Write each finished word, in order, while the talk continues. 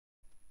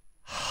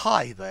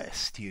Hi there,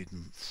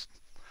 students.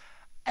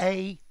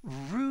 A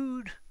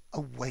rude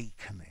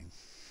awakening.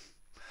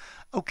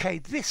 Okay,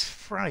 this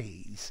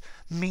phrase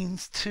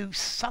means to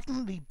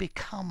suddenly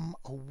become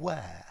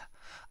aware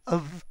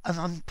of an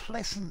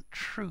unpleasant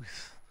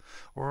truth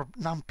or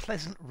an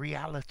unpleasant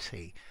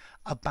reality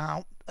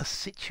about a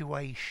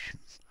situation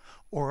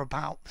or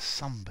about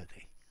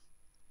somebody.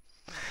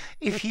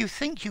 If you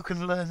think you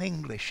can learn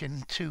English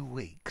in 2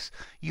 weeks,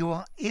 you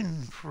are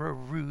in for a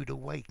rude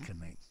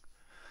awakening.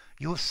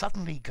 You're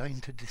suddenly going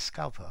to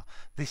discover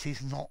this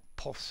is not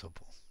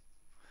possible.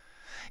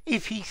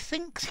 If he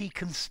thinks he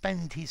can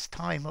spend his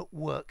time at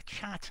work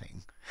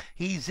chatting,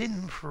 he's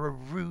in for a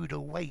rude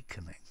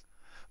awakening.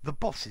 The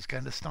boss is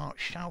going to start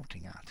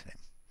shouting at him,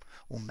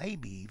 or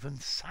maybe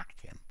even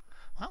sack him.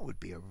 That would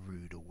be a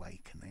rude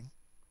awakening.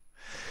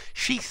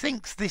 She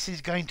thinks this is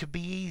going to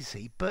be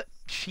easy, but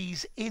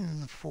she's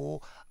in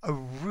for a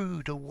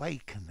rude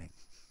awakening.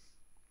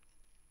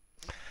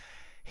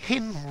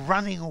 Him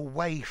running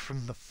away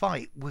from the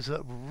fight was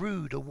a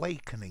rude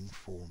awakening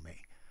for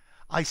me.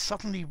 I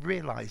suddenly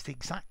realized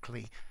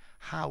exactly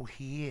how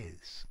he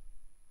is.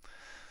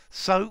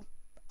 So,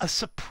 a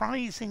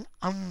surprising,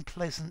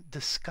 unpleasant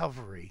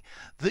discovery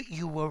that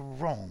you were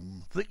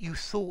wrong, that you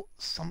thought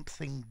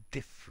something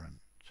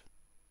different.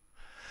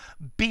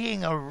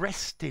 Being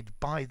arrested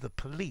by the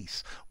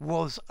police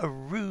was a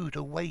rude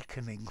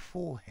awakening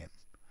for him.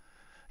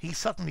 He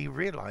suddenly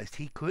realized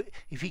he could,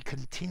 if he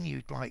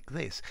continued like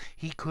this,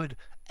 he could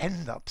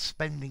end up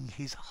spending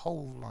his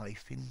whole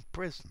life in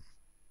prison.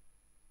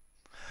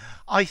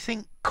 I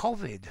think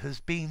COVID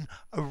has been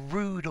a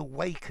rude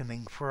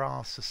awakening for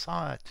our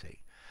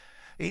society.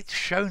 It's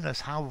shown us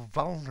how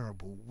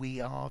vulnerable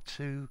we are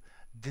to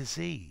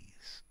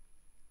disease.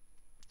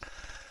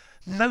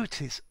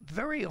 Notice,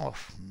 very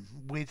often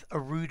with a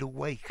rude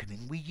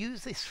awakening, we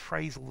use this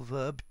phrasal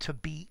verb to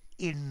be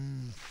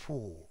in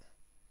for.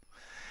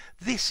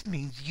 This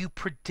means you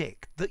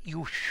predict that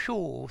you're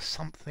sure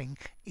something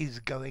is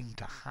going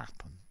to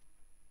happen.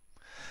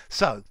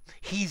 So,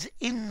 he's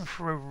in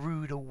for a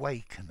rude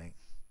awakening.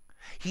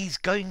 He's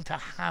going to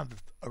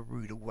have a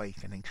rude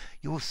awakening.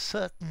 You're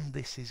certain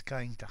this is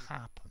going to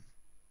happen.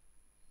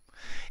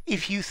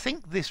 If you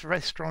think this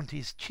restaurant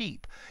is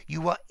cheap,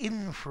 you are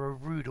in for a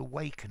rude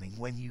awakening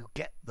when you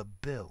get the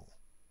bill.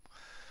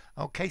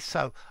 Okay,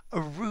 so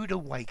a rude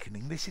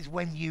awakening, this is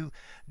when you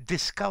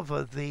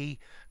discover the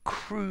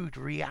crude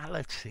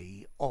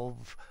reality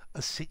of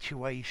a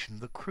situation,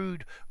 the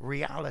crude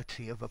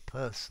reality of a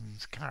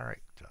person's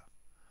character.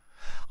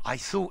 I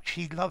thought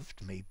she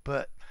loved me,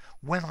 but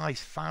when I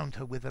found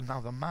her with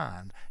another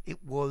man,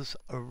 it was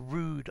a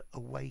rude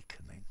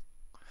awakening.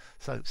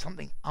 So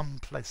something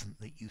unpleasant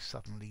that you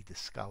suddenly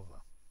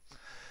discover.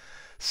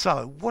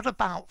 So, what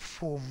about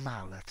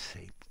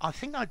formality? I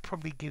think I'd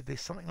probably give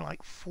this something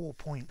like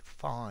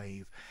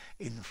 4.5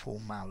 in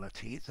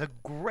formality. It's a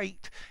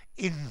great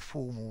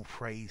informal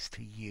phrase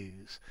to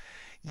use.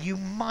 You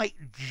might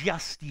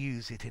just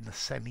use it in a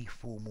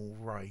semi-formal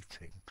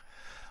writing.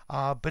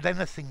 But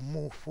anything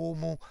more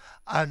formal,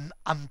 an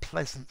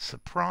unpleasant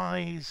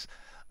surprise,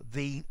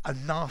 a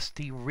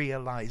nasty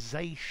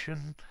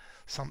realization,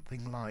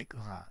 something like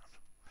that.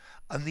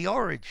 And the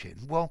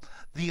origin, well,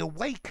 the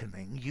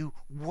awakening, you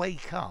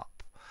wake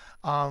up,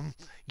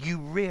 you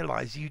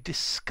realize, you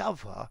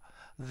discover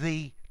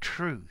the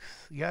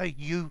truth. Yeah,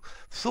 you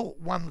thought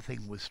one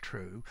thing was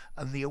true,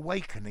 and the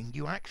awakening,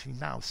 you actually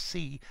now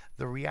see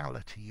the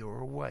reality, you're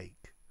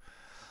awake.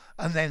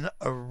 And then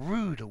a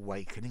rude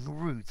awakening,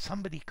 rude,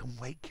 somebody can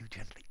wake you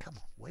gently, come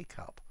on, wake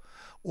up.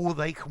 Or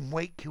they can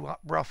wake you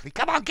up roughly,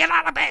 come on, get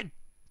out of bed!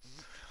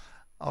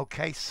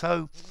 Okay,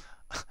 so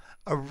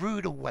a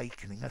rude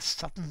awakening, a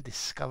sudden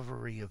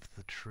discovery of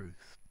the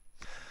truth.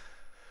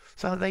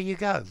 So there you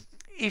go.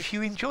 If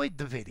you enjoyed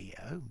the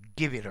video,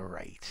 give it a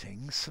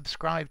rating,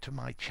 subscribe to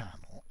my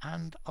channel,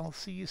 and I'll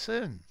see you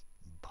soon.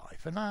 Bye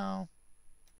for now.